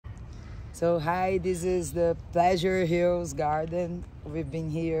So hi, this is the Pleasure Hills Garden. We've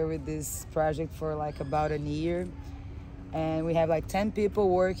been here with this project for like about a year. And we have like 10 people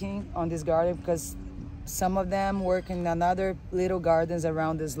working on this garden because some of them work in another little gardens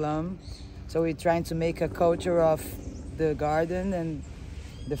around the slum. So we're trying to make a culture of the garden and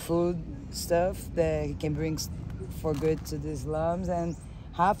the food stuff that can bring for good to the slums. And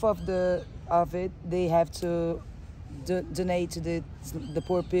half of it they have to donate to the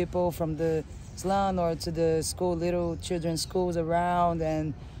poor people from the slum or to the school, little children's schools around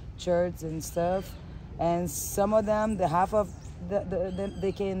and church and stuff. And some of them, the half of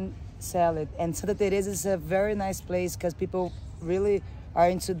they can sell it. And Santa Teresa is a very nice place because people really are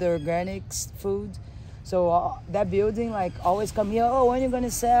into the organic food. So that building like always come here, oh, when are you going to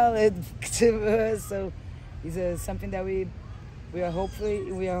sell it to us? So it's something that we are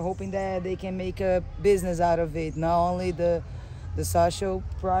hoping that they can make a business out of it. Not only the social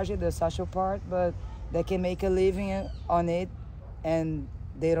project, the social part, but they can make a living on it, and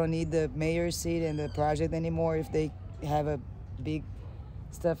they don't need the mayor's seat and the project anymore if they have a big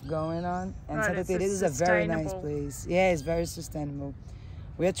stuff going on. And right, Santa Teresa is a very nice place. Yeah, it's very sustainable.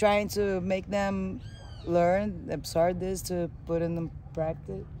 We are trying to make them learn, absorb this to put in the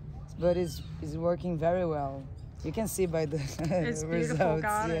practice, but it's working very well. You can see by the it's results. Beautiful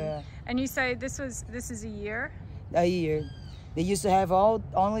garden. Yeah. And you say this is a year? A year. They used to have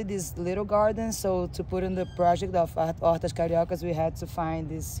only these little gardens, so to put in the project of Hortas Cariocas, we had to find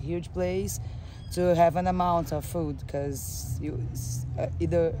this huge place to have an amount of food, because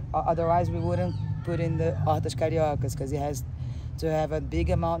otherwise we wouldn't put in the Hortas Cariocas, because it has to have a big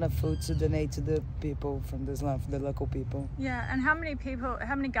amount of food to donate to the people from the slum, the local people. Yeah, and how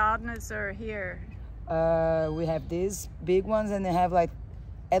many gardeners are here? We have these big ones, and they have like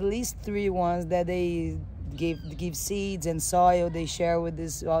at least 3 ones that they give seeds and soil. They share with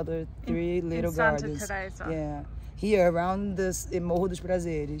these other 3 little gardens. Yeah, here around this in Morro dos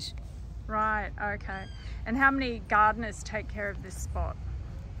Prazeres. Right. Okay. And how many gardeners take care of this spot?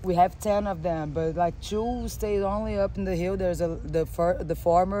 We have 10 of them, but like 2 stayed only up in the hill. There's the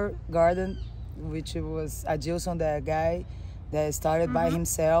former garden, which was Adilson, that guy that started by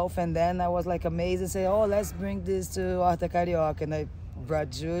himself, and then I was like amazed and say, oh, let's bring this to Horta Carioca, and I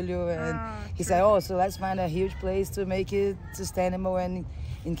brought Julio, and he said, oh, so let's find a huge place to make it sustainable and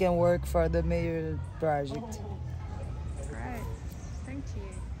it can work for the mayor project.